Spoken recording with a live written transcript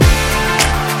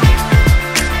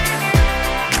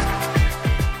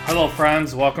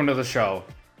friends, welcome to the show.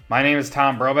 My name is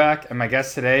Tom Broback, and my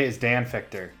guest today is Dan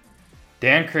Fichter.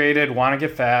 Dan created Wanna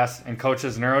Get Fast and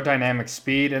coaches neurodynamic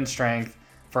speed and strength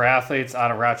for athletes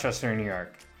out of Rochester, New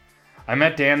York. I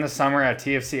met Dan this summer at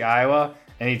TFC Iowa,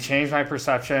 and he changed my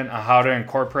perception on how to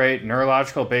incorporate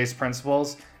neurological-based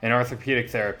principles in orthopedic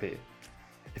therapy.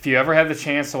 If you ever had the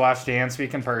chance to watch Dan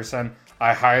speak in person,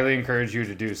 I highly encourage you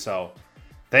to do so.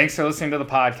 Thanks for listening to the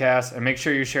podcast, and make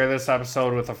sure you share this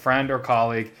episode with a friend or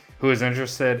colleague who is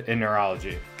interested in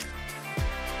neurology.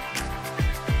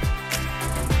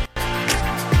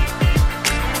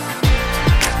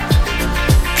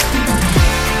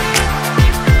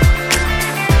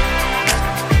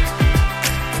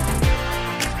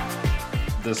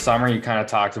 This summer, you kind of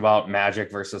talked about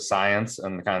magic versus science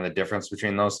and kind of the difference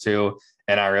between those two.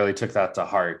 And I really took that to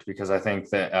heart because I think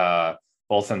that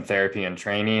both in therapy and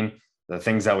training, the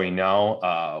things that we know,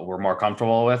 we're more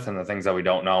comfortable with, and the things that we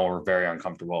don't know, we're very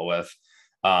uncomfortable with.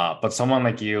 But someone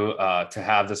like you, to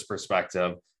have this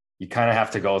perspective, you kind of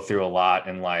have to go through a lot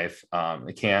in life.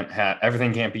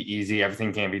 Everything can't be easy.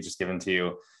 Everything can't be just given to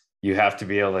you. You have to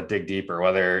be able to dig deeper,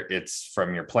 whether it's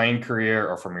from your playing career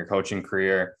or from your coaching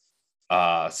career.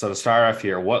 So to start off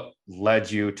here, what led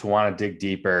you to want to dig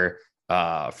deeper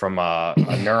from a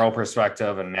neuro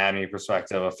perspective, an anatomy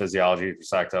perspective, a physiology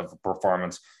perspective,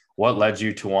 performance? What led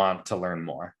you to want to learn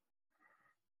more?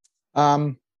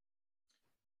 I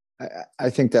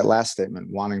think that last statement,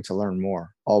 wanting to learn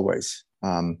more, always.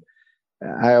 I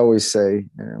always say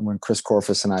when Chris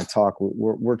Korfus and I talk,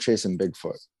 we're chasing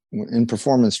Bigfoot. In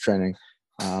performance training,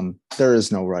 there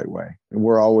is no right way.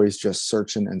 We're always just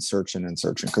searching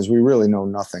because we really know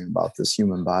nothing about this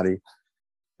human body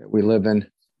that we live in.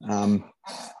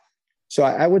 So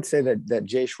I would say that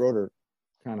Jay Schroeder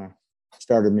kind of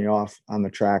started me off on the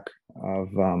track of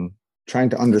trying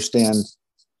to understand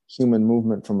human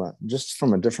movement from a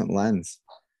different lens.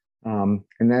 And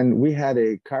then we had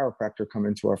a chiropractor come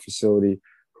into our facility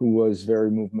who was very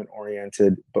movement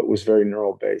oriented, but was very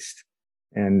neural based.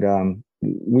 And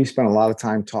we spent a lot of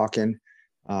time talking,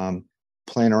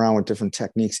 playing around with different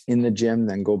techniques in the gym,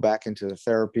 then go back into the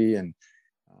therapy. And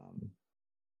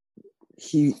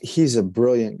he's a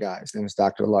brilliant guy. His name is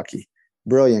Dr. Lucky,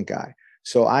 brilliant guy.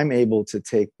 So I'm able to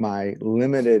take my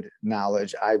limited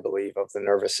knowledge, I believe, of the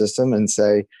nervous system and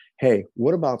say, hey,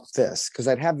 what about this? Because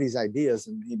I'd have these ideas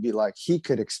and he'd be like, he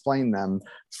could explain them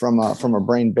from a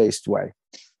brain-based way.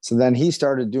 So then he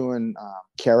started doing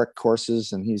Carrick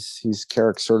courses, and he's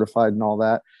Carrick certified and all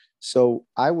that. So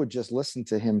I would just listen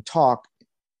to him talk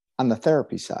on the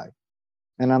therapy side.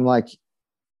 And I'm like,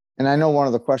 and I know one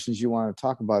of the questions you want to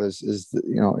talk about is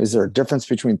there a difference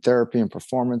between therapy and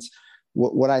performance?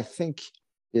 What I think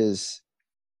is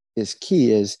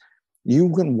key is you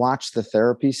can watch the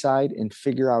therapy side and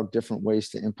figure out different ways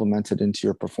to implement it into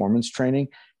your performance training.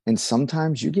 And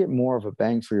sometimes you get more of a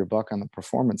bang for your buck on the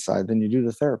performance side than you do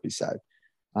the therapy side.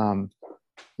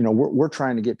 We're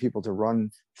trying to get people to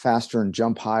run faster and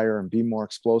jump higher and be more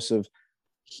explosive.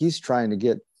 He's trying to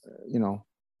get,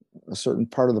 a certain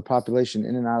part of the population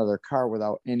in and out of their car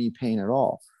without any pain at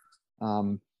all.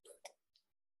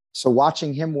 So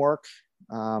watching him work,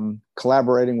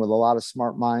 collaborating with a lot of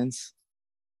smart minds,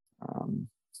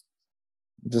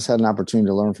 just had an opportunity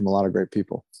to learn from a lot of great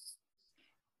people.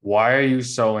 Why are you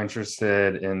so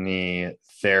interested in the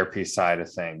therapy side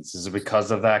of things? Is it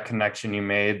because of that connection you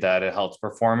made that it helps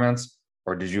performance,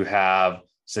 or did you have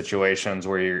situations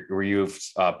where you've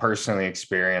personally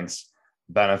experienced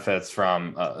benefits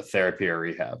from therapy or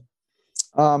rehab?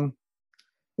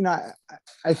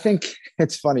 I think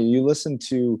it's funny. You listen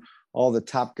to all the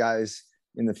top guys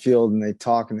in the field and they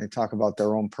talk about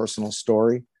their own personal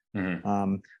story.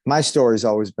 Mm-hmm. My story's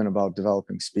always been about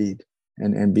developing speed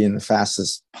and being the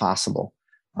fastest possible.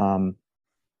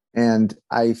 And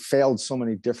I failed so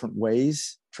many different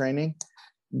ways training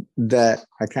that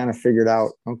I kind of figured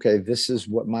out, okay, this is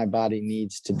what my body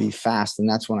needs to be fast. And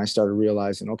that's when I started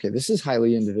realizing, okay, this is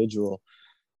highly individual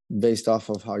based off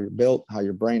of how you're built, how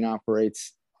your brain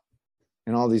operates,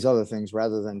 and all these other things,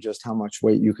 rather than just how much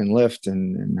weight you can lift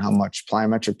and how much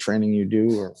plyometric training you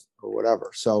do or whatever.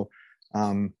 So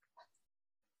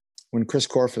when Chris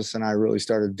Korfus and I really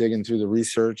started digging through the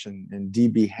research and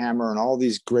DB Hammer and all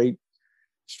these great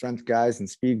strength guys and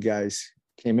speed guys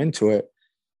came into it,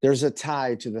 there's a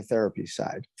tie to the therapy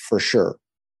side for sure.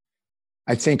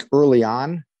 I think early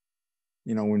on,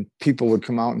 when people would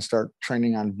come out and start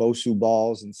training on Bosu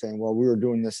balls and saying, well, we were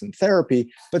doing this in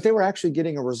therapy, but they were actually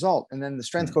getting a result. And then the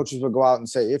strength coaches would go out and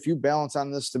say, if you balance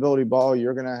on this stability ball,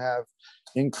 you're going to have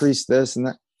increased this and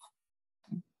that.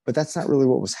 But that's not really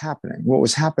what was happening. What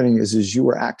was happening is you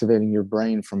were activating your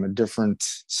brain from a different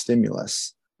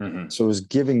stimulus. Mhm. So it was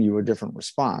giving you a different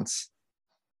response.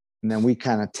 And then we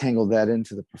kind of tangled that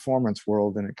into the performance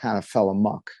world, and it kind of fell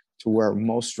amok to where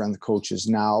most strength coaches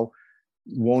now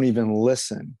won't even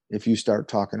listen if you start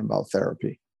talking about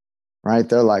therapy, right?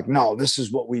 They're like, no, this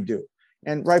is what we do.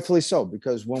 And rightfully so,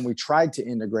 because when we tried to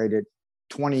integrate it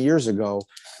 20 years ago,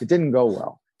 it didn't go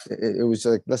well. It was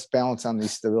like, let's balance on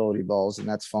these stability balls, and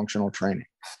that's functional training,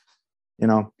 you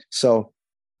know? So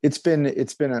it's been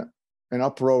an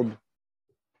up road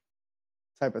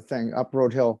type of thing, up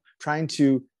road hill, trying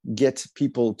to get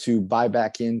people to buy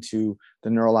back into the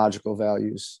neurological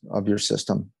values of your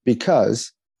system,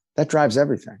 because that drives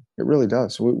everything. It really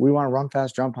does. We want to run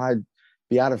fast, jump high,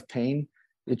 be out of pain.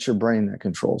 It's your brain that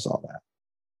controls all that.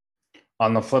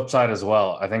 On the flip side as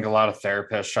well, I think a lot of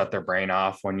therapists shut their brain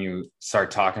off when you start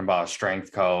talking about a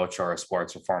strength coach or a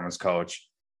sports performance coach.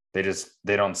 They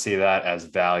don't see that as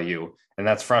value. And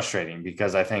that's frustrating,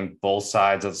 because I think both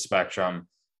sides of the spectrum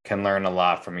can learn a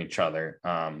lot from each other.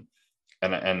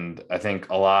 And I think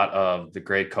a lot of the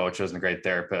great coaches and the great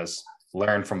therapists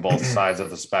learn from both sides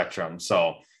of the spectrum.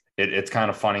 So it's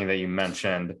kind of funny that you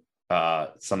mentioned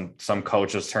some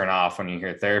coaches turn off when you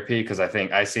hear therapy, because I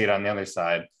think I see it on the other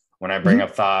side when I bring up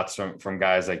thoughts from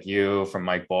guys like you, from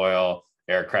Mike Boyle,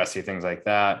 Eric Cressy, things like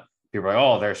that. People are like,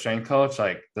 oh, they're a strength coach,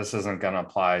 like this isn't going to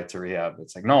apply to rehab.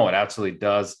 It's like, no, it absolutely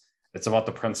does. It's about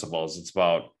the principles. It's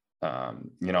about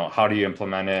how do you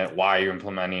implement it? Why are you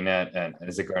implementing it? And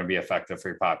is it going to be effective for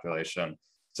your population?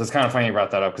 So it's kind of funny you brought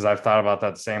that up, because I've thought about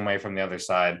that the same way from the other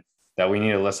side, that we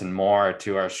need to listen more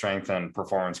to our strength and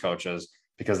performance coaches,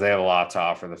 because they have a lot to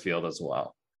offer the field as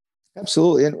well.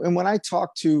 Absolutely. And when I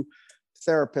talk to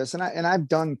therapists, and I've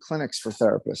done clinics for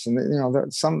therapists,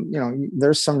 and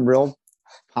there's some real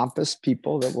pompous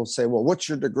people that will say, well, what's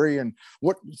your degree and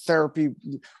what therapy,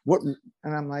 and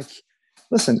I'm like,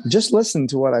 listen, just listen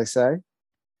to what I say.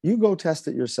 You go test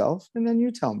it yourself, and then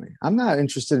you tell me. I'm not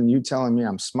interested in you telling me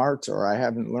I'm smart or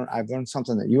I've learned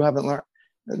something that you haven't learned.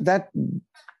 That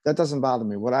doesn't bother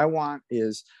me. What I want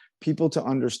is people to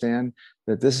understand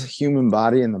that this human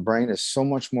body and the brain is so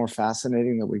much more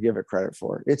fascinating than we give it credit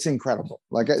for. It's incredible.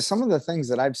 Like some of the things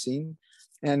that I've seen,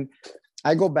 and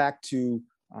I go back to,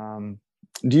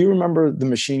 do you remember the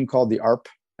machine called the ARP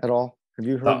at all? Have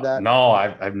you heard that? No,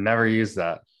 I've never used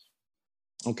that.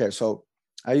 Okay, so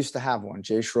I used to have one.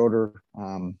 Jay Schroeder.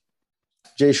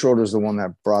 Jay Schroeder is the one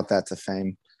that brought that to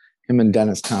fame. Him and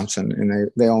Dennis Thompson,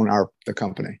 and they own ARP, the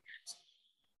company.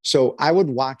 So I would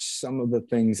watch some of the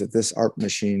things that this ARP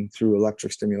machine through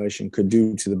electric stimulation could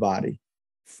do to the body,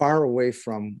 far away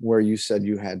from where you said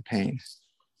you had pain.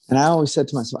 And I always said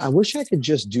to myself, I wish I could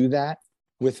just do that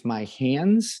with my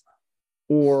hands,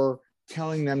 or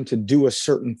telling them to do a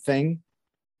certain thing,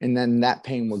 and then that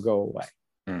pain would go away.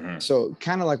 Mm-hmm. So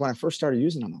kind of like when I first started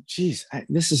using them, I'm like, geez,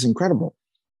 this is incredible.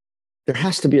 There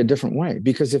has to be a different way,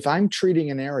 because if I'm treating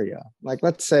an area, like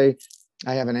let's say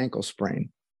I have an ankle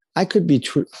sprain, I could be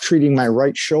treating my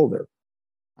right shoulder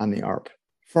on the ARP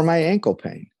for my ankle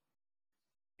pain.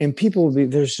 And people will be,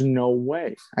 there's no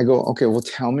way. I go, okay, well,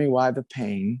 tell me why the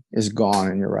pain is gone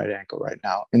in your right ankle right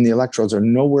now, and the electrodes are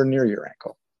nowhere near your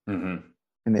ankle. Mm-hmm.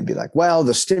 And they'd be like, well,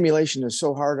 the stimulation is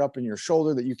so hard up in your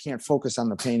shoulder that you can't focus on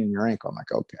the pain in your ankle. I'm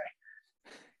like, okay.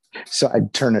 So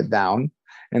I'd turn it down,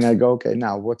 and I'd go, okay,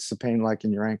 now what's the pain like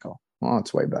in your ankle? Oh,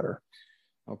 it's way better.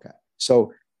 Okay.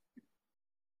 So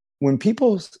when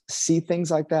people see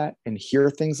things like that and hear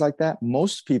things like that,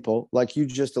 most people, like you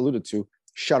just alluded to,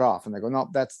 shut off, and they go,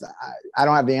 no, I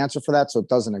don't have the answer for that, so it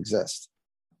doesn't exist.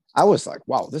 I was like,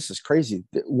 wow, this is crazy.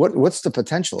 What's the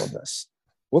potential of this?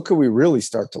 What could we really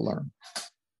start to learn?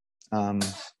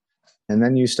 And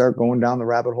then you start going down the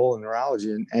rabbit hole in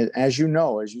neurology. And as you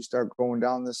know, as you start going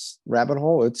down this rabbit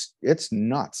hole, it's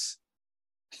nuts.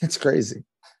 It's crazy.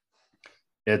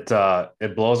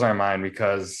 It blows my mind,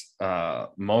 because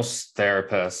most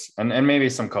therapists and maybe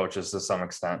some coaches to some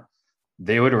extent,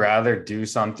 they would rather do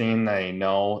something they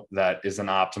know that isn't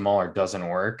optimal or doesn't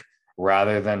work,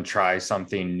 rather than try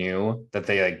something new that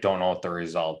they like don't know what the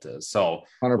result is. So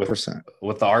 100%.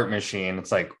 with the ARP machine,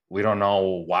 it's like, we don't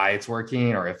know why it's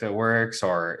working, or if it works,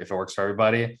 or if it works for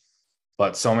everybody.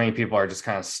 But so many people are just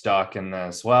kind of stuck in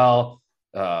this, well,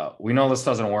 we know this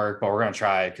doesn't work, but we're going to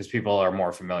try it because people are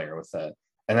more familiar with it.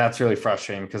 And that's really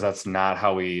frustrating, because that's not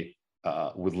how we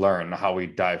would learn, how we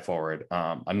dive forward.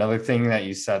 Another thing that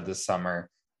you said this summer,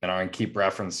 and I'm going to keep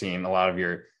referencing a lot of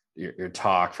your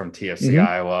talk from TFC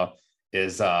Iowa,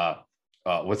 is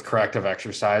with corrective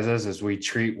exercises, is we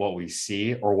treat what we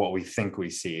see or what we think we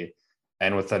see.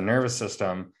 And with the nervous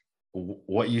system,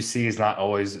 what you see is not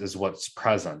always is what's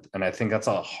present. And I think that's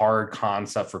a hard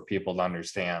concept for people to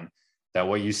understand, that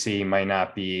what you see might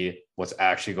not be what's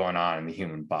actually going on in the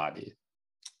human body.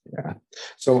 Yeah.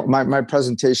 So my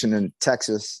presentation in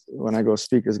Texas, when I go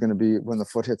speak, is going to be when the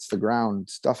foot hits the ground,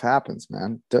 stuff happens,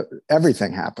 man.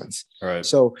 Everything happens. Right.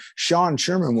 So Sean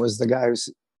Sherman was the guy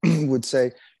who would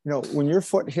say, when your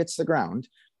foot hits the ground,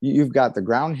 you've got the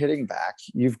ground hitting back.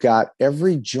 You've got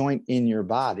every joint in your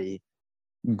body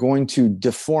going to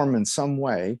deform in some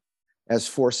way as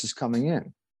force is coming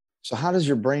in. So how does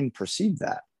your brain perceive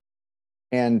that?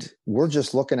 And we're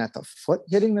just looking at the foot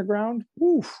hitting the ground.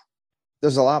 Oof.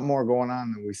 There's a lot more going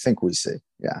on than we think we see.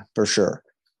 Yeah, for sure.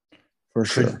 For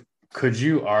sure. Could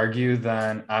you argue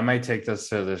then, I might take this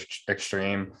to the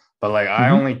extreme, but like,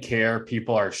 I only care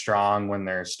people are strong when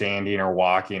they're standing or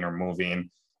walking or moving.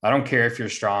 I don't care if you're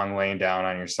strong laying down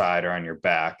on your side or on your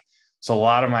back. So a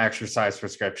lot of my exercise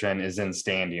prescription is in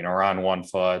standing or on one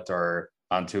foot or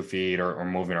on 2 feet or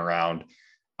moving around.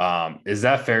 Is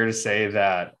that fair to say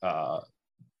that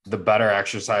the better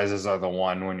exercises are the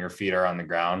one when your feet are on the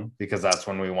ground, because that's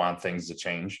when we want things to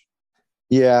change?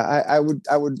 Yeah, I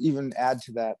would even add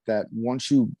to that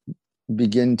once you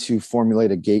begin to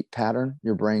formulate a gait pattern,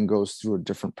 your brain goes through a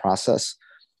different process.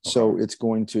 Okay. So it's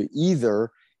going to either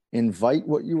invite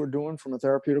what you were doing from a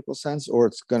therapeutical sense, or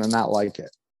it's going to not like it,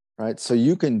 right? So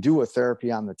you can do a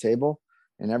therapy on the table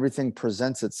and everything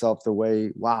presents itself the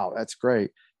way, wow, that's great.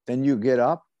 Then you get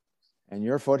up and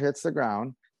your foot hits the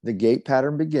ground. The gait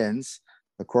pattern begins,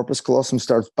 the corpus callosum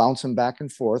starts bouncing back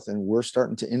and forth, and we're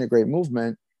starting to integrate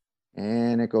movement,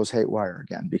 and it goes haywire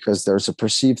again because there's a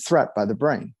perceived threat by the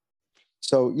brain.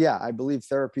 So yeah, I believe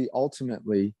therapy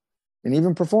ultimately, and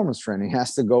even performance training,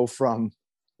 has to go from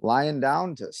lying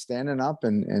down to standing up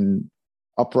and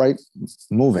upright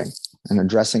moving and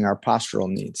addressing our postural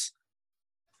needs.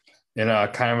 In a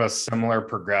kind of a similar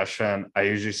progression, I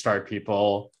usually start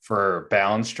people for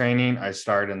balance training. I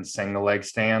start in single leg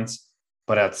stance,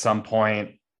 but at some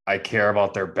point I care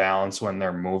about their balance when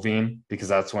they're moving, because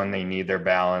that's when they need their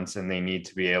balance and they need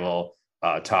to be able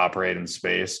to operate in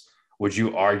space. Would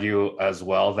you argue as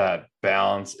well that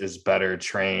balance is better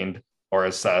trained or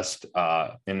assessed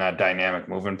in that dynamic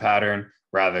movement pattern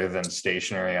rather than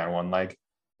stationary on one leg?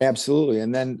 Absolutely.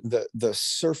 And then the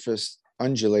surface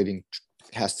undulating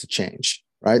has to change,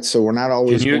 right? So we're not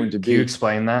always going to be. Can you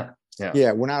explain that?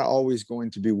 Yeah, we're not always going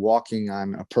to be walking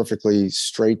on a perfectly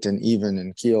straight and even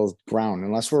and keeled ground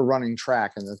unless we're running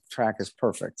track and the track is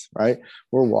perfect, right?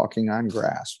 We're walking on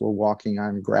grass, we're walking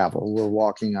on gravel, we're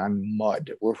walking on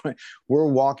mud, we're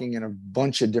walking in a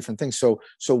bunch of different things. So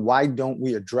why don't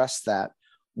we address that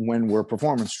when we're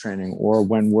performance training,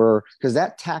 or because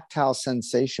that tactile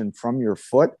sensation from your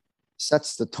foot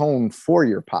sets the tone for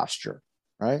your posture,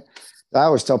 right? I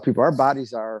always tell people our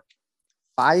bodies are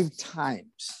 5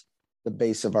 times the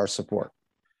base of our support,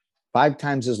 5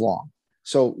 times as long.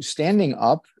 So standing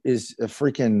up is a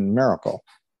freaking miracle.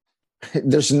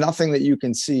 There's nothing that you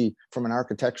can see from an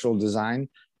architectural design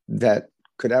that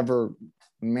could ever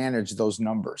manage those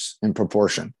numbers in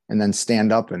proportion and then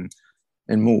stand up and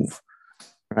move,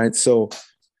 right? So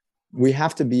we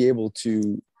have to be able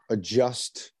to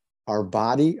adjust our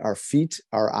body, our feet,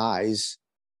 our eyes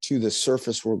to the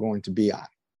surface we're going to be on.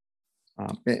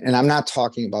 And I'm not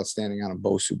talking about standing on a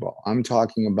Bosu ball. I'm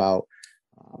talking about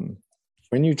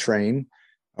when you train,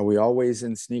 are we always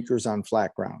in sneakers on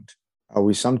flat ground? Are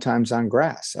we sometimes on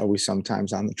grass? Are we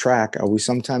sometimes on the track? Are we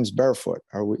sometimes barefoot?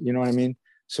 Are we, you know what I mean?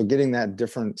 So getting that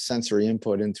different sensory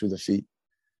input in through the feet.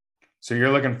 So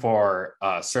you're looking for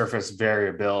surface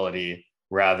variability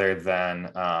rather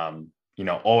than,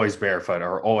 always barefoot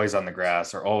or always on the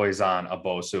grass or always on a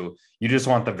Bosu. You just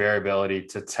want the variability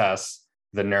to test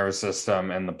the nervous system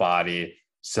and the body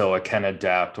so it can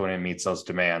adapt when it meets those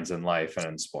demands in life and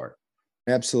in sport.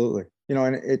 Absolutely.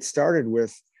 And it started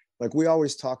with, like we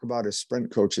always talk about as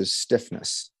sprint coaches,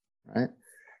 stiffness, right?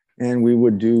 And we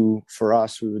would do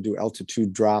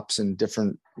altitude drops and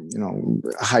different,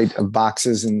 height of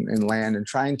boxes and land, and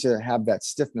trying to have that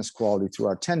stiffness quality through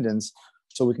our tendons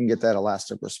so we can get that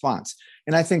elastic response.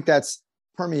 And I think that's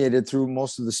permeated through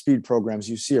most of the speed programs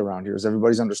you see around here, is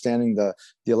everybody's understanding the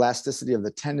elasticity of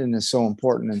the tendon is so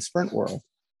important in sprint world.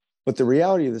 But the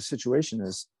reality of the situation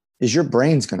is your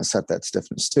brain's going to set that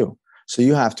stiffness too. So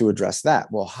you have to address that.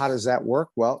 Well, how does that work?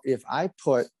 Well, if I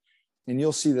put, and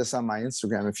you'll see this on my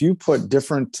Instagram, if you put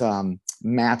different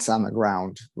mats on the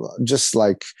ground, just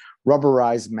like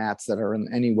rubberized mats that are in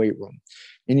any weight room,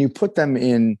 and you put them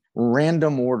in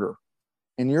random order,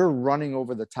 and you're running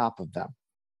over the top of them,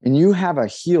 and you have a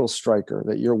heel striker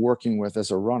that you're working with as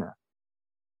a runner,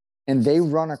 and they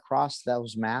run across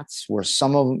those mats where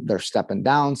some of them, they're stepping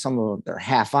down, some of them, they're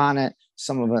half on it,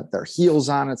 some of it, their heels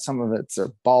on it, some of it's their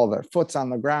ball, their foot's on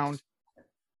the ground.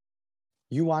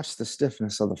 you watch the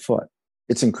stiffness of the foot.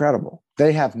 It's incredible.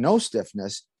 They have no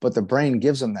stiffness, but the brain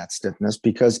gives them that stiffness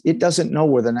because it doesn't know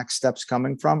where the next step's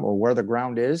coming from or where the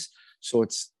ground is. So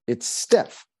it's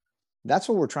stiff. That's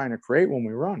what we're trying to create when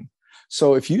we run.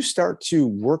 So if you start to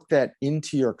work that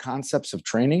into your concepts of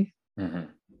training,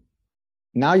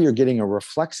 now you're getting a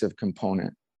reflexive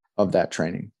component of that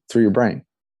training through your brain.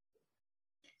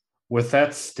 With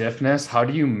that stiffness, how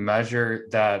do you measure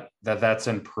that's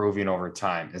improving over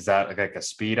time? Is that like a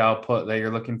speed output that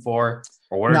you're looking for,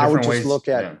 or what are different ways? I would just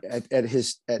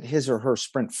look at his or her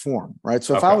sprint form, right?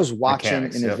 So if I was watching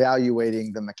and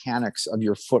evaluating the mechanics of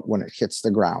your foot when it hits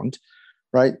the ground,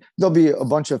 right? There'll be a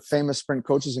bunch of famous sprint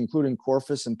coaches, including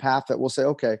Corfus and Path, that will say,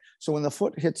 okay, so when the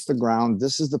foot hits the ground,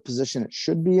 this is the position it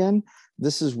should be in.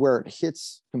 This is where it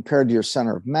hits compared to your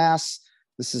center of mass.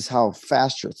 This is how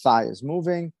fast your thigh is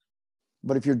moving.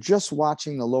 But if you're just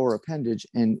watching the lower appendage,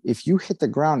 and if you hit the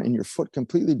ground and your foot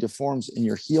completely deforms and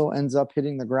your heel ends up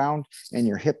hitting the ground and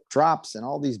your hip drops and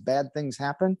all these bad things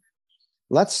happen,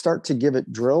 let's start to give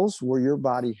it drills where your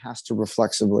body has to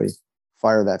reflexively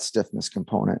fire that stiffness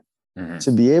component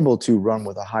to be able to run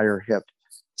with a higher hip.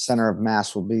 Center of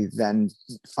mass will be then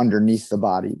underneath the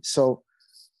body. So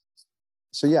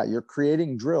yeah, you're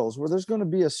creating drills where there's going to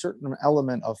be a certain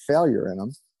element of failure in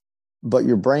them, but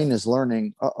your brain is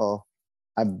learning,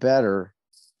 I better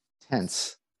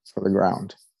tense for the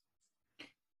ground.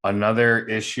 Another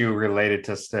issue related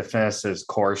to stiffness is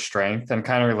core strength, and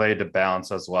kind of related to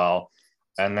balance as well.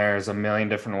 And there's a million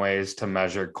different ways to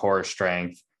measure core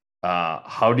strength.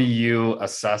 How do you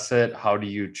assess it? How do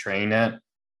you train it?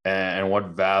 And what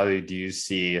value do you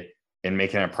see in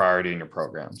making it a priority in your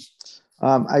programs?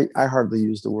 I hardly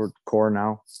use the word core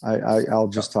now. I'll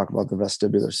just talk about the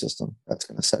vestibular system. That's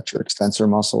going to set your extensor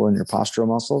muscle and your postural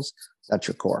muscles. That's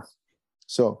your core.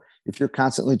 So if you're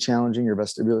constantly challenging your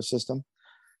vestibular system,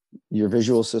 your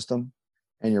visual system,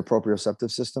 and your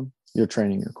proprioceptive system, you're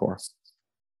training your core.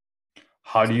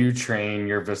 How do you train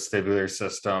your vestibular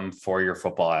system for your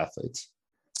football athletes?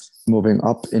 Moving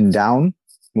up and down,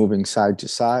 moving side to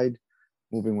side,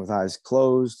 moving with eyes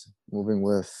closed, moving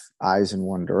with eyes in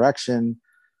one direction,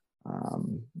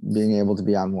 being able to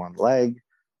be on one leg,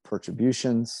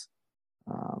 perturbations.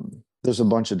 There's a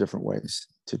bunch of different ways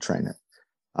to train it.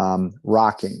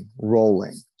 Rocking,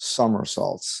 rolling,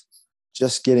 somersaults,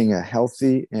 just getting a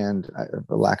healthy and,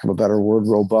 for lack of a better word,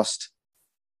 robust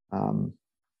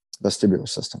vestibular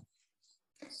system.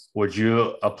 Would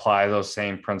you apply those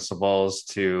same principles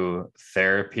to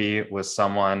therapy with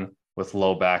someone with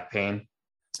low back pain?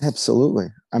 Absolutely.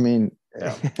 I mean,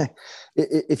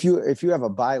 if you have a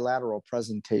bilateral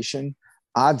presentation,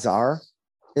 odds are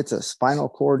it's a spinal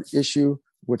cord issue,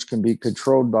 which can be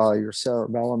controlled by your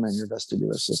cerebellum and your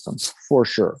vestibular system for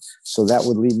sure. So that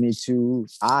would lead me to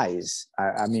eyes.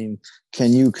 I mean,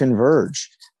 can you converge?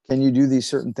 Can you do these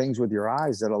certain things with your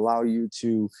eyes that allow you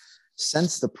to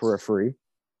sense the periphery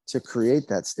to create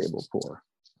that stable core?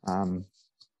 And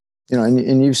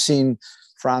you've seen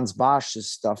Franz Bosch's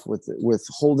stuff with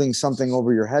holding something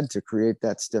over your head to create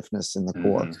that stiffness in the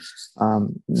core.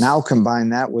 Now combine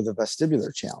that with a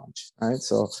vestibular challenge, right?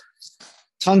 So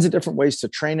tons of different ways to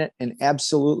train it. And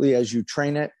absolutely, as you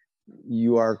train it,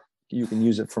 you can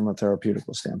use it from a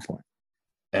therapeutical standpoint.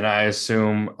 And I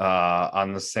assume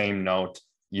on the same note,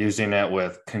 using it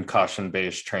with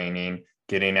concussion-based training,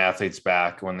 getting athletes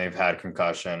back when they've had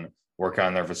concussion, working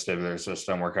on their vestibular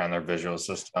system, working on their visual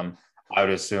system. I would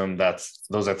assume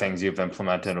those are things you've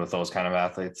implemented with those kind of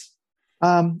athletes.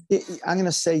 I'm going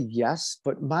to say yes,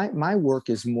 but my work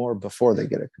is more before they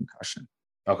get a concussion.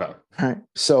 Okay. Right.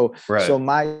 So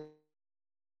my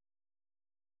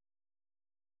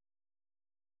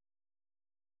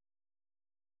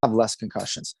have less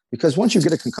concussions, because once you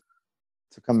get a concussion,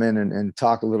 to come in and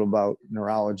talk a little about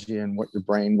neurology and what your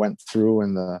brain went through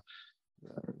and the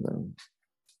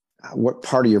what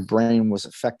part of your brain was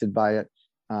affected by it.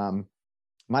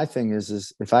 My thing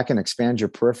is if I can expand your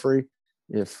periphery,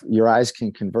 if your eyes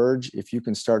can converge, if you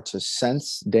can start to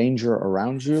sense danger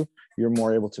around you, you're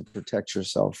more able to protect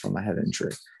yourself from a head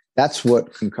injury. That's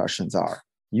what concussions are.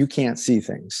 You can't see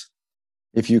things.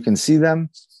 If you can see them,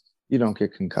 you don't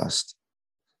get concussed.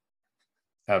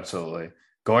 Absolutely.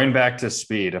 Going back to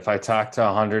speed, if I talk to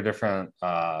 100 different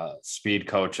speed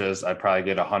coaches, I'd probably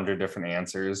get 100 different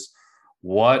answers.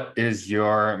 What is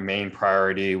your main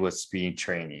priority with speed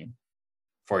training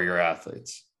for your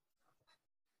athletes?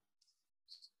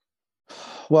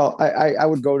 Well, I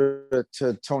would go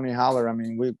to Tony Holler. I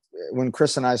mean, when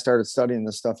Chris and I started studying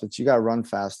this stuff, you got to run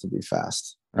fast to be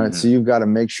fast, right? So you've got to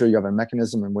make sure you have a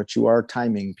mechanism in which you are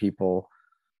timing people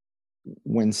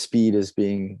when speed is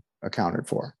being accounted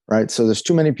for, right? So there's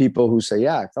too many people who say,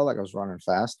 yeah, I felt like I was running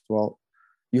fast. Well,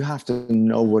 you have to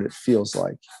know what it feels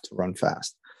like to run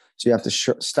fast. So you have to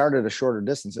start at a shorter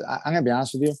distance. I'm going to be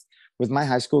honest with you. With my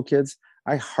high school kids,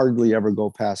 I hardly ever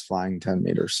go past flying 10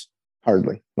 meters.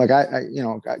 Hardly. Like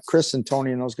Chris and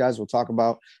Tony and those guys will talk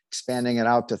about expanding it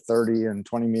out to 30 and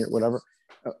 20 meter, whatever.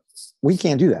 We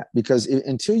can't do that because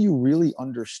until you really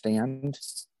understand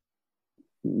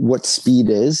what speed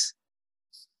is,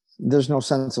 there's no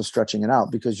sense of stretching it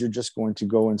out because you're just going to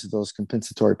go into those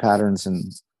compensatory patterns and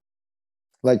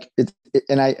like it.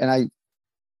 And I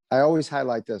always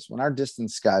highlight this when our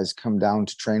distance guys come down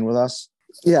to train with us.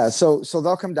 Yeah. So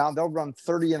they'll come down, they'll run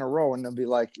 30 in a row and they'll be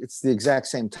like, it's the exact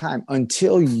same time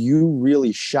until you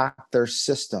really shock their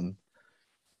system.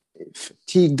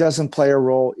 Fatigue doesn't play a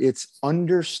role. It's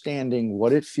understanding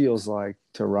what it feels like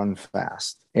to run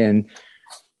fast. And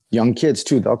young kids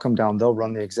too, they'll come down, they'll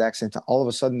run the exact same time. All of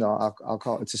a sudden, I'll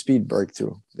call it, it's a speed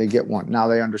breakthrough. They get one. Now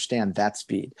they understand that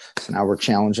speed. So now we're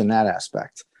challenging that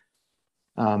aspect.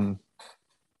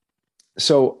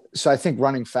 So I think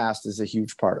running fast is a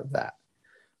huge part of that.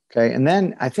 Okay. And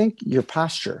then I think your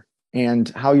posture and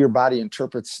how your body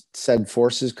interprets said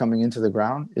forces coming into the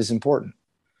ground is important.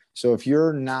 So if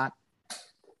you're not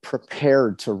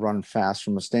prepared to run fast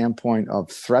from a standpoint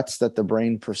of threats that the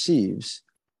brain perceives,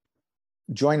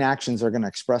 joint actions are going to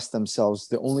express themselves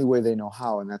the only way they know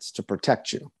how, and that's to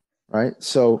protect you, right?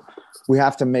 So we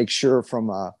have to make sure from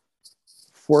a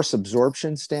force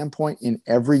absorption standpoint in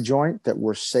every joint that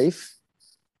we're safe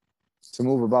to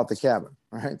move about the cabin,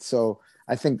 right? So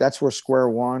I think that's where square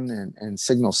one and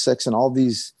signal 6 and all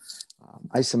these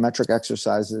isometric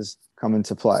exercises come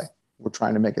into play. We're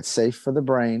trying to make it safe for the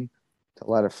brain to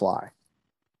let it fly.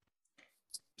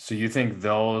 So you think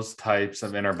those types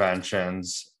of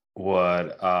interventions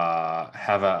would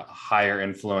have a higher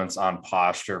influence on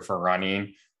posture for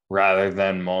running rather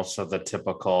than most of the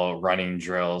typical running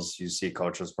drills you see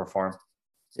coaches perform?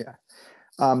 Yeah.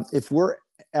 If we're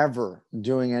ever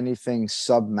doing anything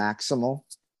sub-maximal,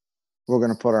 we're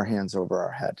going to put our hands over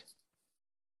our head,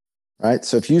 right?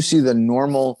 So if you see the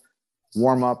normal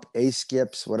warm-up, A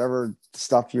skips, whatever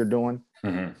stuff you're doing,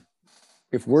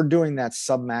 if we're doing that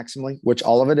sub-maximally, which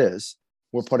all of it is,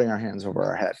 we're putting our hands over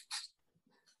our head.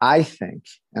 I think,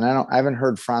 and I haven't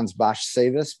heard Franz Bosch say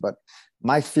this, but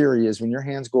my theory is when your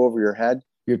hands go over your head,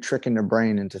 you're tricking the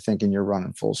brain into thinking you're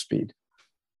running full speed,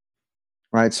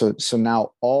 right? So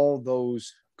now all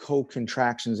those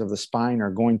co-contractions of the spine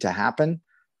are going to happen.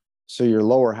 So your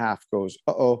lower half goes,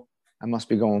 uh-oh, I must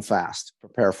be going fast.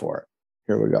 Prepare for it.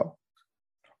 Here we go.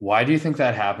 Why do you think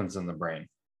that happens in the brain?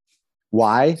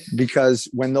 Why? Because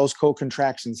when those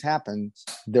co-contractions happen,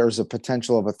 there's a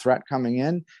potential of a threat coming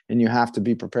in and you have to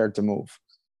be prepared to move.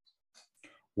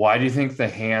 Why do you think the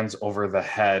hands over the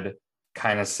head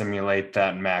kind of simulate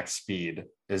that max speed?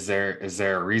 Is there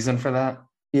a reason for that?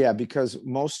 Yeah, because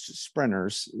most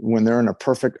sprinters, when they're in a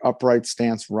perfect upright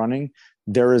stance running,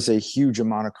 there is a huge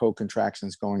amount of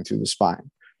co-contractions going through the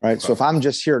spine, right? Okay. So if I'm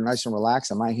just here nice and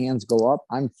relaxed and my hands go up,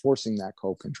 I'm forcing that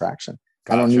co-contraction.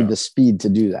 Gotcha. I don't need the speed to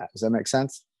do that. Does that make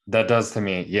sense? That does to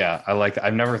me. Yeah.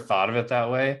 I've never thought of it that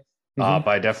way, but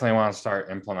I definitely want to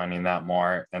start implementing that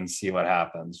more and see what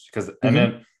happens because,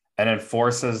 and it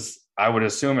forces, I would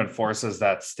assume it forces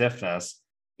that stiffness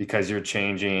because you're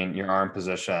changing your arm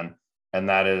position. And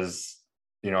that is,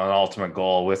 an ultimate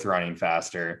goal with running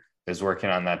faster is working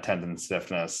on that tendon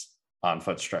stiffness on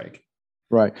foot strike.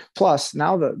 Right. Plus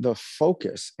now the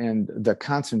focus and the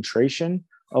concentration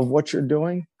of what you're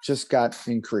doing just got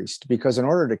increased because in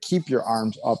order to keep your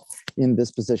arms up in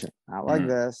this position, not like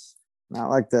this, not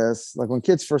like this, like when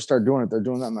kids first start doing it, they're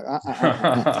doing that.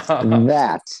 I'm like,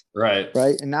 that. Right.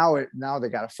 Right. And now they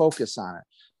got to focus on it.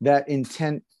 That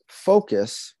intent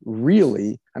focus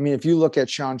really, I mean, if you look at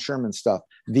Sean Sherman stuff,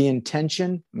 the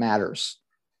intention matters.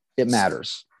 It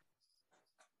matters.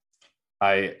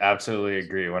 I absolutely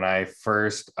agree. When I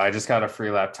just got a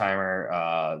free lap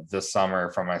timer this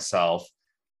summer for myself,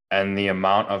 and the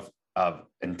amount of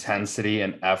intensity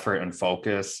and effort and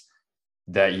focus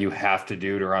that you have to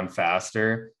do to run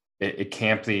faster, it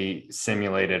can't be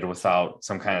simulated without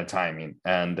some kind of timing.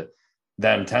 And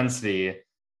that intensity,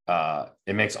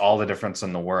 it makes all the difference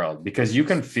in the world because you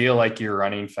can feel like you're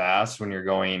running fast when you're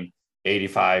going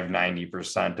 85,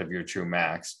 90% of your true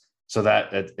max. So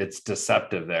that it's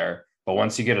deceptive there. But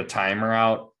once you get a timer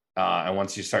out and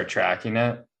once you start tracking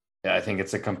it, I think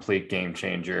it's a complete game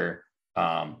changer.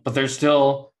 But there's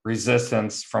still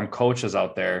resistance from coaches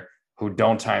out there who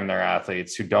don't time their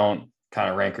athletes, who don't kind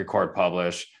of rank, record,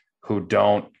 publish, who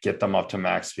don't get them up to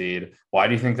max speed. Why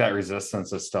do you think that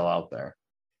resistance is still out there?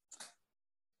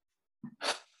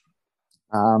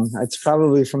 It's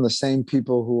probably from the same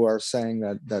people who are saying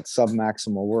that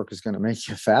submaximal work is going to make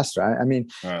you faster. I mean,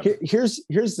 Right.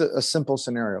 here's a simple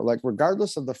scenario. Like,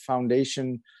 regardless of the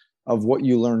foundation of what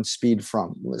you learn speed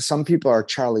from, some people are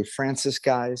Charlie Francis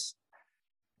guys.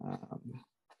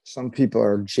 Some people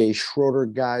are Jay Schroeder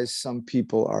guys. Some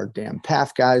people are Dan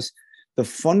Path guys. The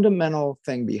fundamental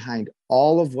thing behind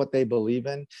all of what they believe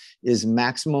in is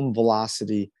maximum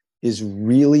velocity is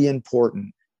really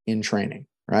important in training,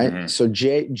 right? Mm-hmm. So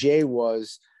Jay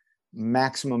was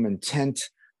maximum intent,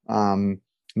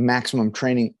 maximum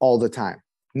training all the time,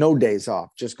 no days off,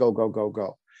 just go, go, go,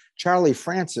 go. Charlie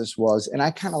Francis was, and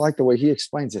I kind of like the way he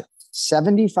explains it,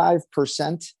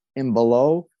 75% and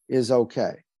below is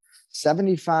okay.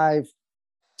 75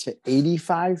 to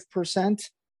 85%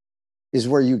 is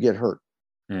where you get hurt.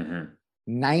 Mm-hmm.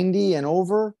 90 and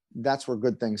over, that's where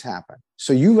good things happen.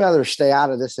 So you rather stay out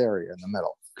of this area in the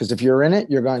middle, because if you're in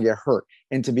it, you're going to get hurt.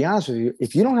 And to be honest with you,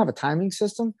 if you don't have a timing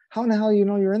system, how in the hell you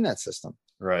know you're in that system?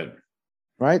 Right.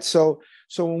 Right. So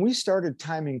when we started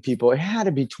timing people, it had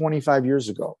to be 25 years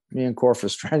ago. Me and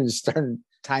Corfus trying to start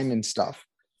timing stuff.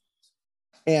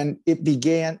 And it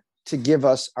began to give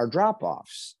us our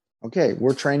drop-offs. Okay,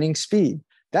 we're training speed.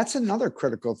 That's another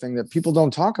critical thing that people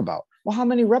don't talk about. Well, how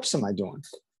many reps am I doing?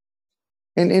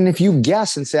 And if you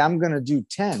guess and say, I'm going to do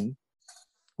 10,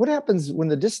 what happens when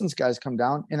the distance guys come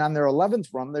down and on their 11th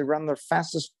run, they run their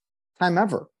fastest time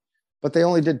ever, but they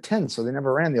only did 10. So they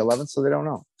never ran the 11th. So they don't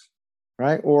know.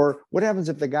 Right. Or what happens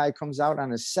if the guy comes out on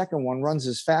his second one, runs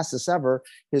his fastest ever,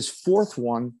 his fourth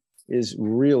one is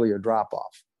really a drop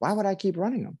off? Why would I keep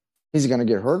running him? He's going to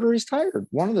get hurt or he's tired.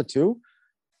 One of the two.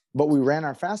 But we ran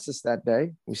our fastest that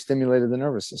day. We stimulated the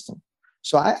nervous system.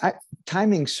 So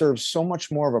timing serves so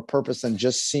much more of a purpose than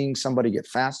just seeing somebody get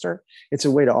faster. It's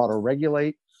a way to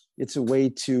auto-regulate. It's a way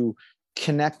to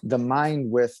connect the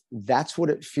mind with that's what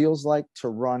it feels like to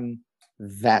run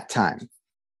that time.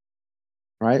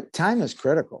 Right? Time is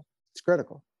critical. It's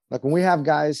critical. Like when we have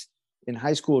guys in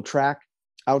high school track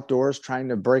outdoors trying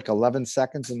to break 11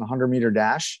 seconds in the 100-meter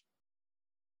dash,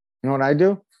 you know what I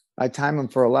do? I time them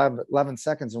for 11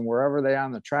 seconds, and wherever they are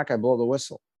on the track, I blow the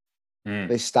whistle.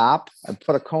 They stop. I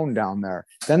put a cone down there.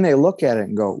 Then they look at it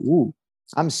and go, ooh,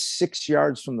 I'm 6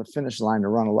 yards from the finish line to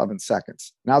run 11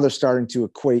 seconds. Now they're starting to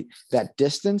equate that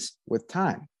distance with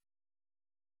time.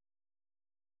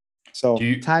 So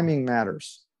timing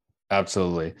matters.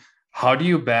 Absolutely. How do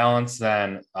you balance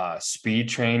then speed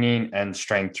training and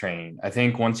strength training? I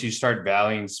think once you start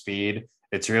valuing speed,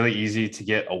 it's really easy to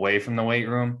get away from the weight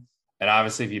room. And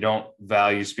obviously, if you don't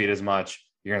value speed as much,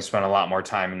 you're going to spend a lot more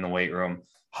time in the weight room.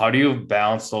 How do you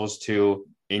balance those two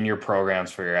in your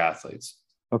programs for your athletes?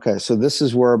 Okay, so this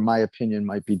is where my opinion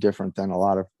might be different than a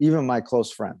lot of even my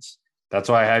close friends. That's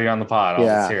why I have you on the pod.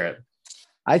 Let's hear it.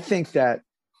 I think that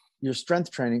your strength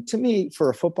training, to me,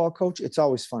 for a football coach, it's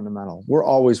always fundamental. We're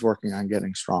always working on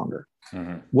getting stronger.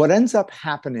 Mm-hmm. What ends up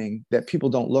happening that people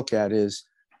don't look at is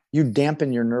you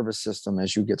dampen your nervous system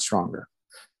as you get stronger.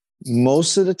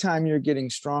 Most of the time you're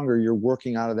getting stronger, you're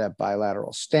working out of that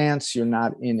bilateral stance. You're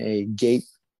not in a gait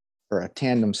or a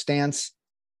tandem stance.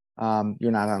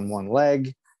 You're not on one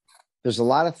leg. There's a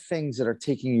lot of things that are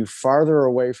taking you farther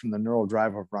away from the neural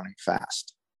drive of running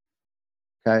fast.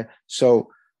 Okay. So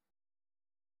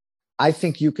I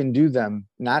think you can do them,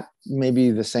 not maybe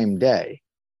the same day,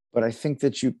 but I think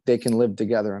that they can live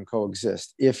together and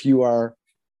coexist if you are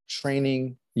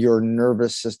training your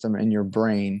nervous system and your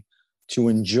brain to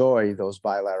enjoy those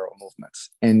bilateral movements.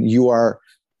 And you are,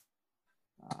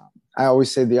 I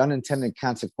always say, the unintended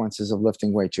consequences of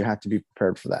lifting weights, you have to be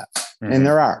prepared for that. Mm-hmm. And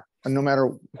there are. And no matter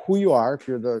who you are, if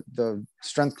you're the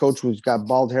strength coach who's got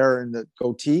bald hair and the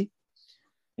goatee,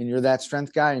 and you're that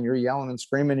strength guy and you're yelling and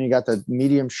screaming and you got the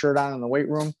medium shirt on in the weight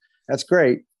room, that's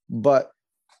great. But,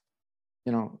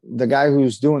 you know, the guy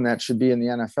who's doing that should be in the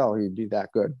NFL. He'd be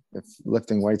that good if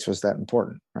lifting weights was that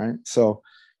important, right? So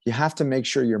you have to make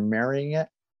sure you're marrying it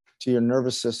to your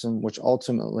nervous system, which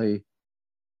ultimately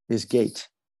is gait.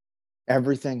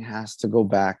 Everything has to go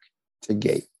back to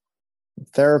gait.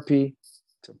 Therapy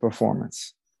to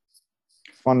performance.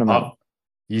 Fundamental.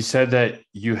 You said that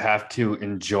you have to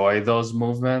enjoy those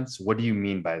movements. What do you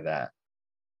mean by that?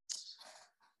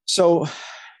 So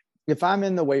if I'm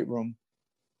in the weight room,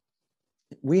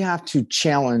 we have to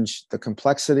challenge the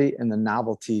complexity and the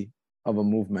novelty of a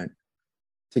movement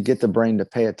to get the brain to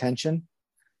pay attention.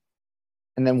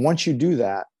 And then once you do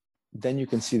that, then you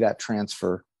can see that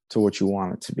transfer to what you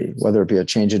want it to be, whether it be a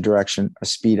change of direction, a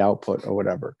speed output, or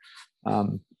whatever.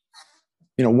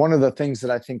 You know, one of the things that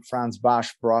I think Franz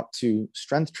Bosch brought to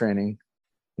strength training,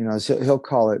 you know, is he'll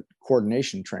call it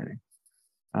coordination training.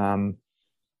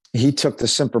 He took the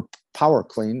power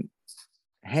clean,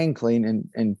 hang clean,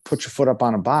 and put your foot up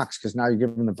on a box, because now you're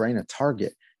giving the brain a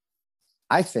target.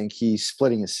 I think he's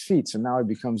splitting his feet, so now he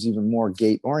becomes even more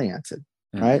gait oriented,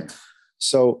 right?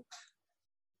 So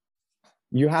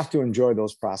you have to enjoy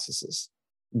those processes,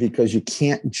 because you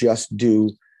can't just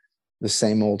do the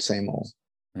same old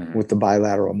with the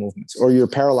bilateral movements, or you're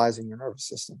paralyzing your nervous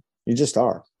system. You just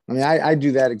are. I mean, I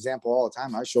do that example all the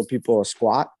time. I show people a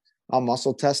squat, I'll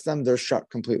muscle test them, they're shut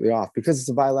completely off because it's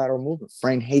a bilateral movement.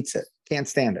 Brain hates it, can't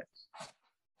stand it.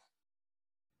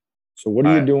 So what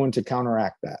are you doing to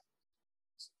counteract that?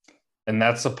 And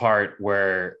that's the part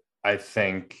where I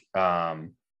think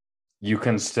you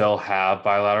can still have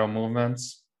bilateral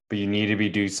movements, but you need to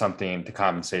do something to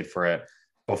compensate for it.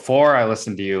 Before I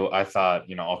listened to you, I thought,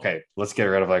 okay, let's get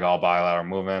rid of like all bilateral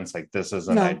movements. Like this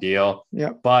isn't ideal.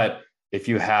 Yeah. But if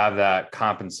you have that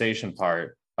compensation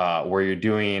part where you're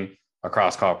doing a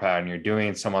cross collar pattern, you're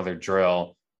doing some other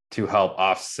drill to help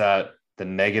offset the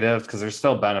negatives, because there's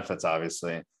still benefits,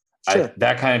 obviously. Sure.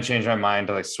 That kind of changed my mind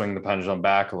to like swing the pendulum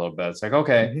back a little bit. It's like,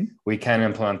 okay, we can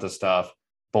implement the stuff,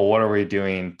 but what are we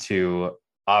doing to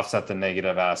offset the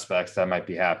negative aspects that might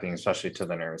be happening, especially to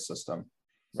the nervous system?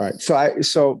 Right.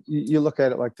 So you look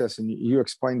at it like this, and you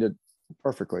explained it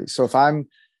perfectly. So if I'm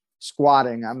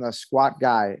squatting, I'm the squat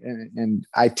guy, and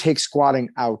I take squatting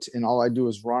out, and all I do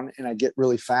is run, and I get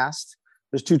really fast.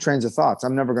 There's two trains of thoughts.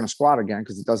 I'm never going to squat again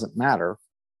because it doesn't matter.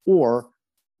 Or,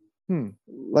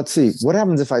 let's see, what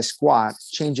happens if I squat,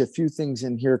 change a few things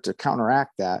in here to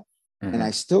counteract that, and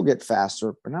I still get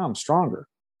faster, but now I'm stronger.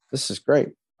 This is great,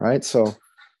 right? So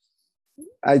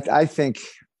I think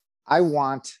I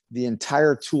want the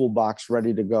entire toolbox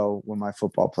ready to go when my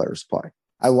football players play.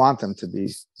 I want them to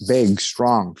be big,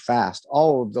 strong, fast,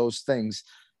 all of those things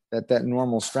that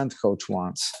normal strength coach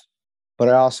wants. But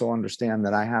I also understand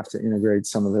that I have to integrate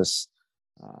some of this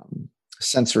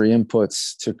sensory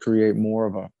inputs to create more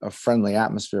of a friendly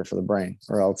atmosphere for the brain,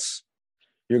 or else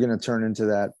you're going to turn into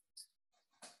that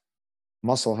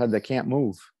muscle head that can't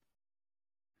move.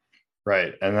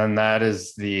 Right. And then that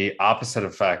is the opposite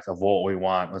effect of what we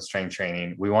want with strength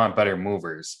training. We want better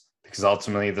movers, because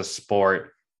ultimately the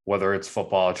sport, whether it's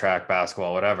football, track,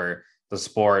 basketball, whatever, the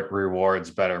sport rewards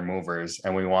better movers,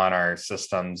 and we want our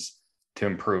systems to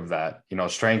improve that.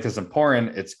 Strength is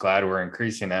important. It's glad we're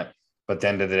increasing it. But at the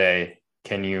end of the day,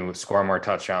 can you score more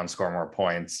touchdowns, score more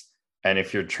points? And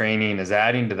if your training is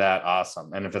adding to that,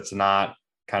 awesome. And if it's not,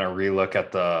 kind of relook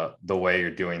at the way you're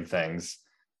doing things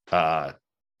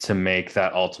to make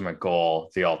that ultimate goal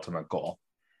the ultimate goal.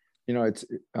 It's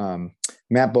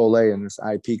Matt Bollet in this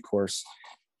IP course.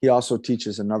 He also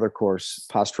teaches another course,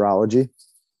 posturology,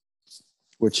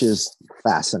 which is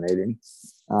fascinating.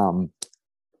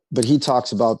 But he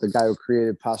talks about the guy who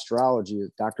created posturology,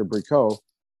 Dr. Bricot,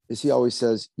 is he always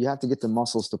says, you have to get the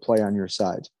muscles to play on your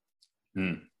side.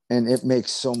 And it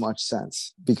makes so much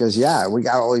sense, because we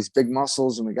got all these big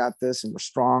muscles and we got this and we're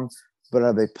strong, but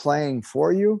are they playing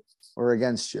for you or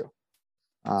against you?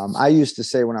 I used to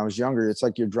say when I was younger, it's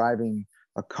like you're driving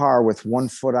a car with one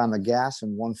foot on the gas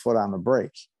and one foot on the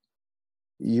brake.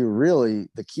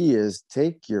 The key is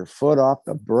take your foot off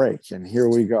the brake, and here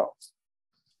we go.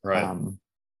 Right.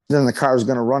 Then the car is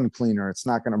going to run cleaner. It's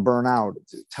not going to burn out.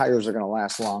 The tires are going to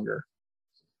last longer.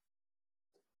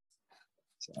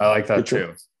 So, I like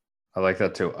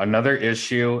that too. Another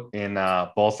issue in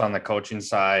both on the coaching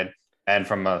side and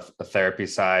from a therapy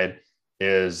side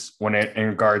is in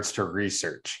regards to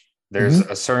research. There's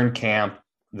a certain camp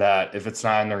that if it's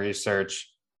not in the research,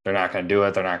 they're not going to do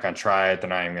it. They're not going to try it. They're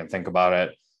not even going to think about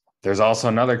it. There's also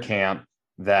another camp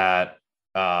that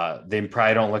they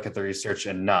probably don't look at the research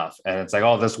enough. And it's like,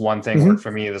 oh, this one thing worked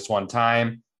for me this one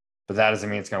time, but that doesn't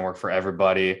mean it's going to work for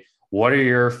everybody. What are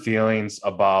your feelings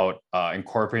about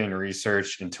incorporating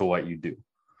research into what you do?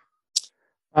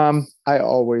 I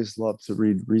always love to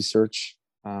read research,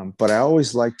 but I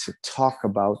always like to talk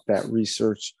about that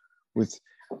research with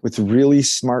really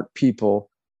smart people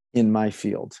in my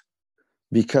field,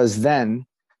 because then,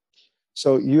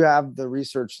 so you have the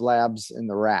research labs in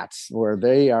the rats where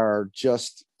they are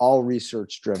just all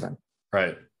research driven.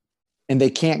 Right. And they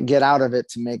can't get out of it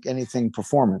to make anything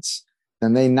performance.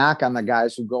 Then they knock on the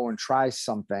guys who go and try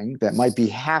something that might be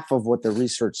half of what the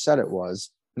research said it was.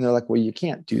 And they're like, well, you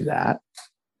can't do that.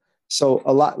 So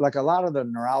a lot of the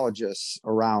neurologists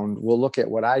around will look at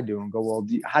what I do and go, well,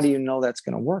 how do you know that's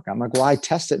going to work? I'm like, well, I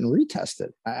test it and retest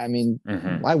it. I mean,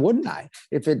 why wouldn't I?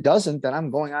 If it doesn't, then I'm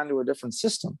going on to a different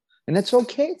system. And it's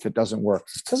okay if it doesn't work.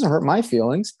 It doesn't hurt my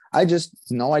feelings. I just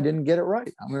know I didn't get it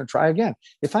right. I'm going to try again.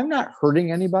 If I'm not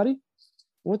hurting anybody,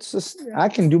 what's this? I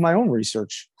can do my own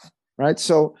research, right?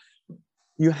 So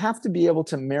you have to be able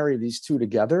to marry these two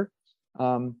together.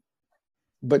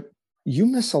 But you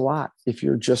miss a lot if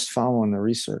you're just following the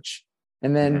research.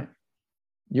 And then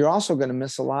Mm-hmm. you're also going to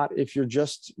miss a lot if you're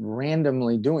just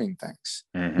randomly doing things.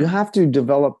 Mm-hmm. You have to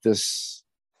develop this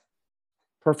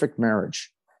perfect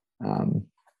marriage.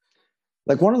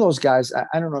 Like one of those guys,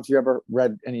 I don't know if you ever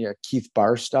read any of Keith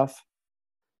Barr stuff.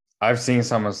 I've seen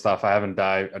some of the stuff. I haven't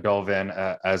dove in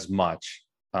as much,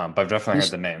 but I've definitely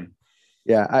heard the name.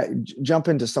 Yeah, jump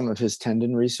into some of his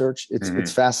tendon research.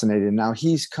 It's fascinating. Now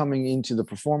he's coming into the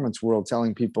performance world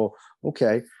telling people,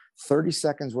 okay, 30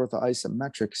 seconds worth of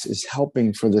isometrics is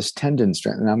helping for this tendon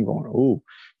strength. And I'm going, oh,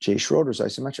 Jay Schroeder's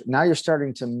isometric. Now you're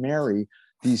starting to marry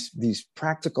these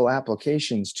practical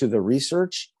applications to the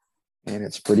research, and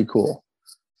it's pretty cool.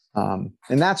 And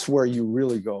that's where you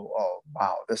really go, oh,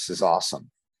 wow, this is awesome.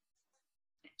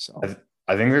 So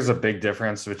I think there's a big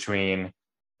difference between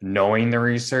knowing the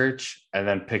research and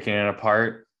then picking it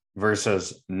apart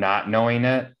versus not knowing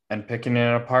it and picking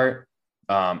it apart.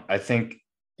 I think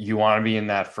you want to be in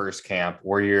that first camp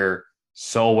where you're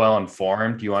so well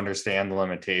informed, you understand the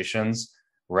limitations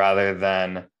rather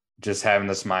than just having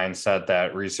this mindset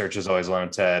that research is always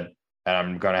limited and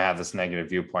I'm going to have this negative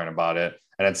viewpoint about it.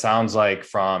 And it sounds like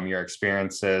from your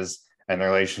experiences and the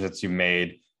relationships you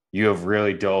made, you have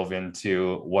really dove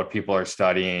into what people are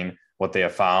studying, what they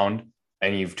have found,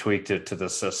 and you've tweaked it to the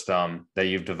system that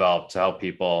you've developed to help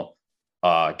people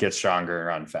get stronger and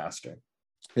run faster.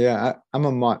 Yeah, I'm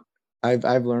a mutt.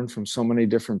 I've learned from so many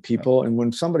different people. And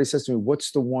when somebody says to me,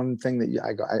 what's the one thing that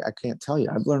I go, I can't tell you.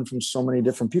 I've learned from so many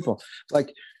different people.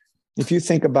 Like if you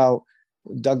think about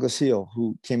Douglas Heel,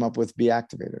 who came up with Be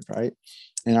Activated, right?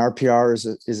 And RPR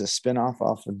is a spinoff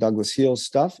off of Douglas Heel's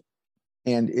stuff.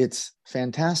 And it's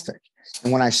fantastic.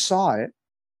 And when I saw it,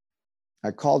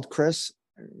 I called Chris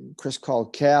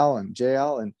called Cal and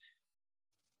JL, and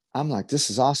I'm like, this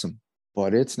is awesome.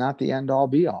 But it's not the end all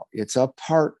be all. It's a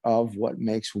part of what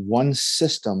makes one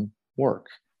system work.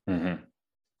 Mm-hmm.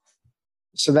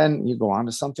 So then you go on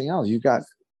to something else. You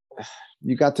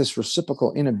got this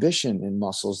reciprocal inhibition in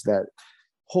muscles that,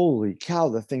 holy cow,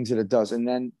 the things that it does. And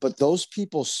then, but those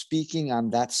people speaking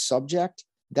on that subject,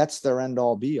 that's their end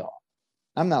all be all.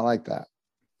 I'm not like that.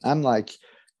 I'm like,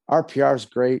 RPR is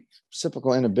great.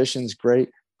 Reciprocal inhibition is great.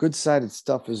 Good sided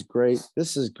stuff is great.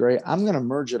 This is great. I'm going to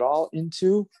merge it all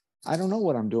into, I don't know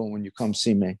what I'm doing when you come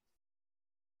see me.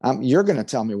 You're going to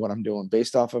tell me what I'm doing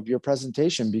based off of your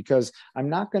presentation, because I'm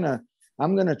going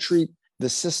to treat the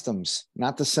systems,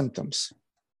 not the symptoms.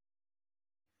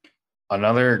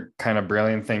 Another kind of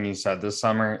brilliant thing you said this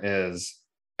summer is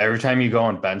every time you go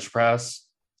on bench press,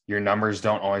 your numbers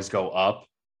don't always go up,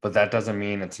 but that doesn't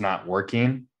mean it's not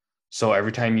working. So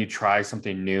every time you try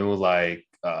something new, like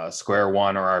square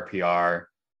one or RPR,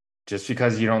 just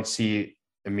because you don't see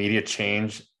immediate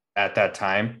change at that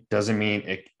time doesn't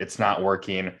mean it's not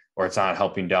working or it's not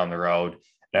helping down the road.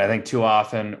 And I think too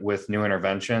often with new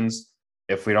interventions,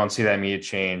 if we don't see that immediate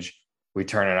change, we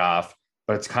turn it off.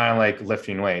 But it's kind of like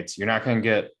lifting weights. You're not going to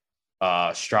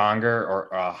get stronger or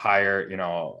a higher,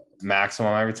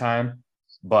 maximum every time.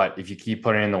 But if you keep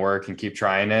putting in the work and keep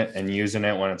trying it and using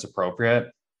it when it's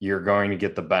appropriate, you're going to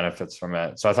get the benefits from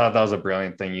it. So I thought that was a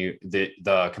brilliant thing.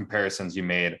 The comparisons you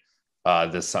made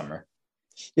this summer.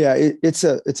 Yeah, it's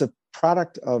a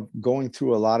product of going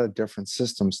through a lot of different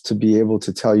systems to be able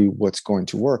to tell you what's going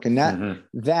to work. And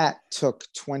that took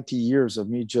 20 years of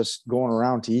me just going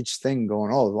around to each thing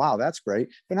going, oh, wow, that's great.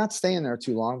 But not staying there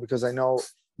too long, because I know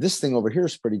this thing over here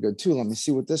is pretty good too. Let me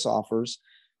see what this offers.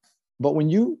 But when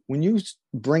you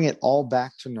bring it all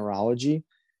back to neurology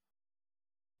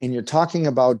and you're talking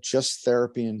about just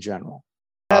therapy in general,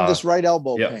 I have this right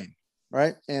elbow pain,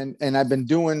 right? And I've been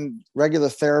doing regular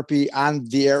therapy on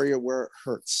the area where it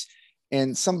hurts.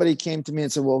 And somebody came to me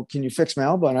and said, well, can you fix my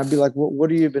elbow? And I'd be like, well,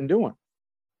 what have you been doing?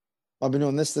 Well, I've been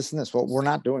doing this, this, and this. Well, we're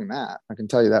not doing that. I can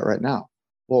tell you that right now.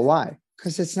 Well, why?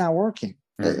 Because it's not working.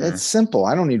 Mm-hmm. It's simple.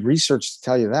 I don't need research to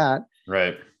tell you that.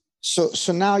 Right. So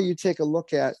now you take a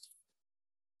look at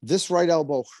this right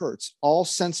elbow hurts. All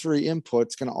sensory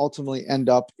input's going to ultimately end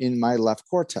up in my left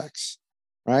cortex,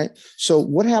 right? So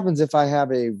what happens if I have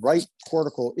a right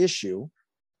cortical issue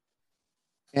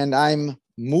and I'm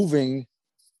moving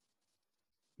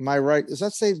my right?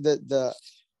 Let's say that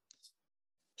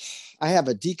I have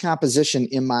a decomposition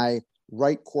in my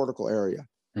right cortical area.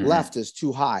 Mm-hmm. Left is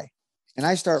too high. And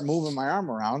I start moving my arm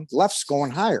around, left's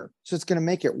going higher. So it's going to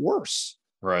make it worse.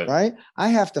 Right. I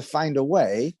have to find a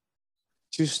way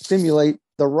to stimulate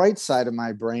the right side of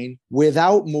my brain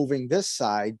without moving this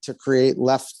side to create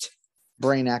left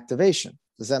brain activation.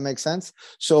 Does that make sense?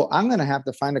 So I'm going to have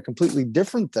to find a completely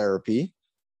different therapy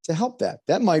to help that.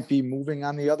 That might be moving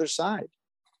on the other side.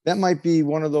 That might be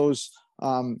one of those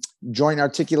joint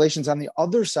articulations on the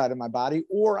other side of my body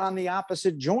or on the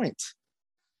opposite joint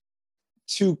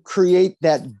to create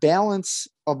that balance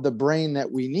of the brain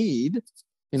that we need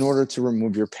in order to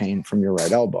remove your pain from your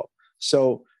right elbow.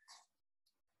 So,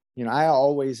 I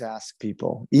always ask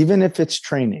people, even if it's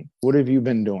training, what have you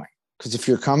been doing? Because if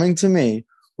you're coming to me,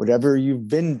 whatever you've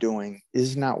been doing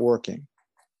is not working.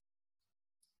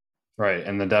 Right.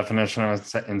 And the definition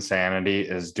of insanity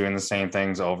is doing the same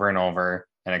things over and over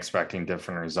and expecting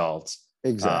different results.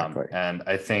 Exactly. And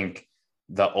I think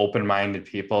the open-minded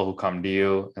people who come to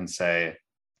you and say,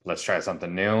 let's try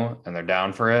something new, and they're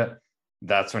down for it,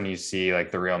 that's when you see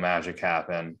like the real magic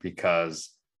happen,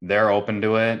 because they're open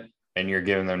to it and you're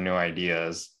giving them new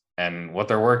ideas, and what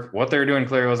they're doing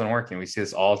clearly wasn't working. We see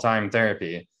this all the time in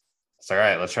therapy. It's all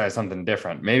right, let's try something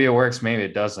different. Maybe it works, maybe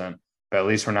it doesn't, but at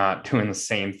least we're not doing the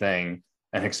same thing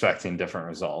and expecting different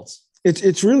results.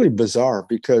 It's really bizarre,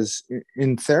 because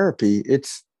in therapy,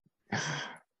 it's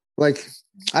like,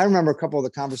 I remember a couple of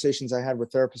the conversations I had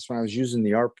with therapists when I was using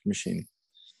the ARP machine,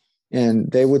 and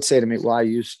they would say to me, well, I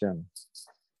use stim.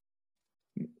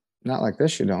 Not like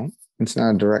this, you don't. It's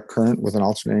not a direct current with an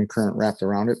alternating current wrapped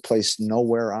around it, placed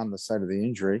nowhere on the site of the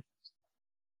injury.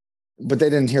 But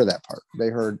they didn't hear that part. They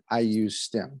heard, I use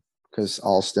stim, because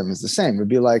all stim is the same. It'd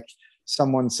be like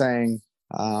someone saying,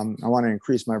 I want to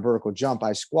increase my vertical jump,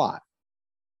 I squat.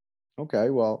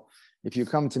 Okay, well, if you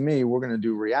come to me, we're going to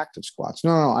do reactive squats.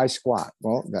 No, I squat.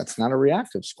 Well, that's not a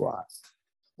reactive squat.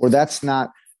 Or that's not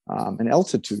an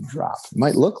altitude drop. It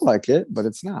might look like it, but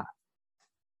it's not.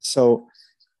 So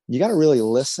you got to really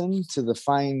listen to the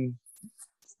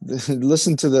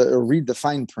read the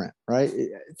fine print, right?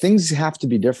 Things have to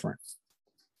be different.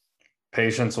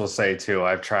 Patients will say too,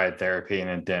 I've tried therapy and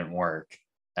it didn't work.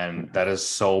 And that is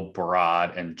so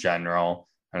broad and general.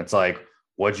 And it's like,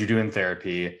 what'd you do in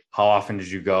therapy? How often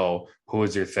did you go? Who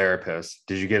was your therapist?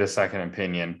 Did you get a second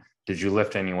opinion? Did you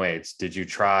lift any weights? Did you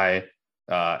try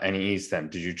any e-stim?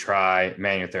 Did you try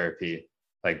manual therapy?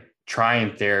 Like,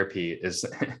 trying therapy is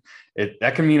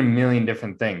that can mean a million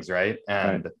different things, right?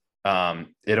 And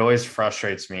it always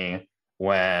frustrates me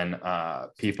when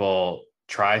people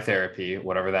try therapy,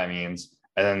 whatever that means,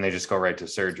 and then they just go right to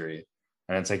surgery.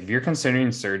 And it's like, if you're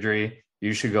considering surgery,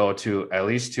 you should go to at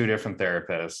least 2 different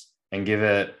therapists and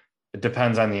it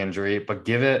depends on the injury, but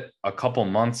give it a couple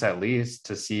months at least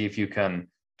to see if you can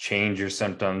change your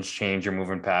symptoms, change your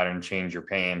movement pattern, change your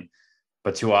pain.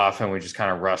 But too often we just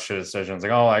kind of rush to decisions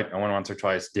like, oh, I went once or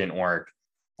twice, didn't work.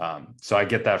 So I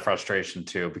get that frustration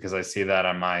too, because I see that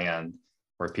on my end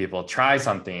where people try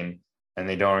something and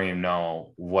they don't even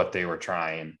know what they were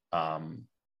trying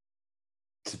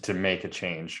to make a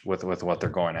change with what they're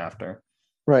going after.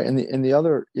 Right. And the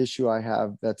other issue I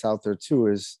have that's out there too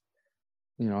is,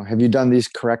 have you done these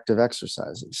corrective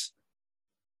exercises?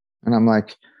 And I'm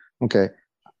like, okay,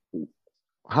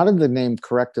 how did the name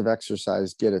corrective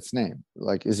exercise get its name?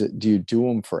 Like, do you do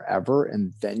them forever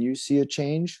and then you see a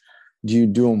change? Do you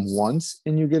do them once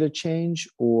and you get a change?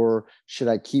 Or should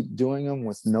I keep doing them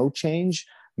with no change?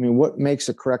 I mean, what makes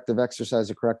a corrective exercise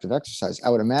a corrective exercise? I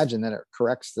would imagine that it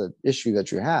corrects the issue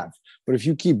that you have. But if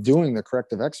you keep doing the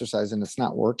corrective exercise and it's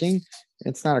not working,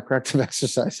 it's not a corrective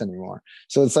exercise anymore.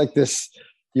 So it's like this,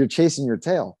 you're chasing your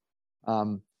tail.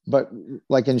 But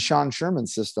like in Sean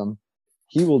Sherman's system,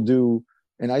 he will do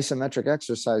an isometric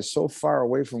exercise so far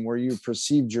away from where you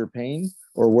perceived your pain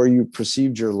or where you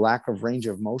perceived your lack of range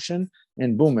of motion,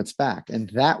 and boom, it's back. And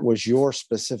that was your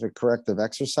specific corrective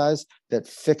exercise that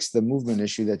fixed the movement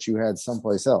issue that you had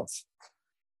someplace else.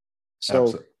 So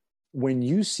Absolutely. When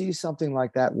you see something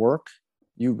like that work,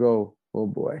 you go, oh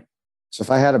boy. So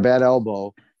if I had a bad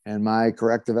elbow and my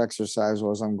corrective exercise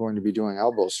was I'm going to be doing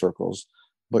elbow circles,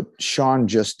 but Sean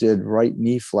just did right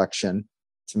knee flexion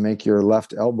to make your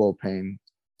left elbow pain,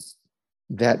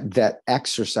 that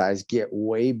exercise get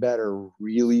way better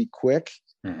really quick.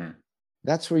 Mm-hmm.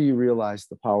 That's where you realize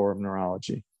the power of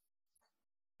neurology.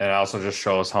 It also just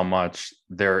shows how much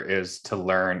there is to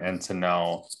learn and to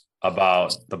know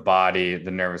about the body,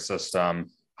 the nervous system,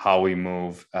 how we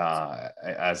move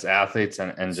as athletes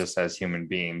and just as human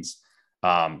beings.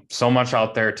 So much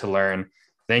out there to learn.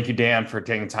 Thank you, Dan, for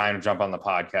taking time to jump on the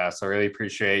podcast. I really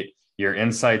appreciate your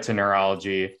insight to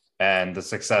neurology and the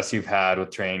success you've had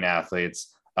with training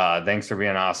athletes. Thanks for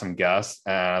being an awesome guest.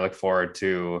 And I look forward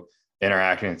to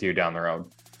interacting with you down the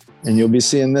road. And you'll be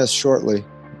seeing this shortly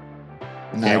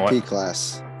in the IP wait.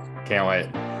 class. Can't wait.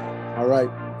 All right.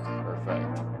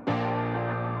 Perfect.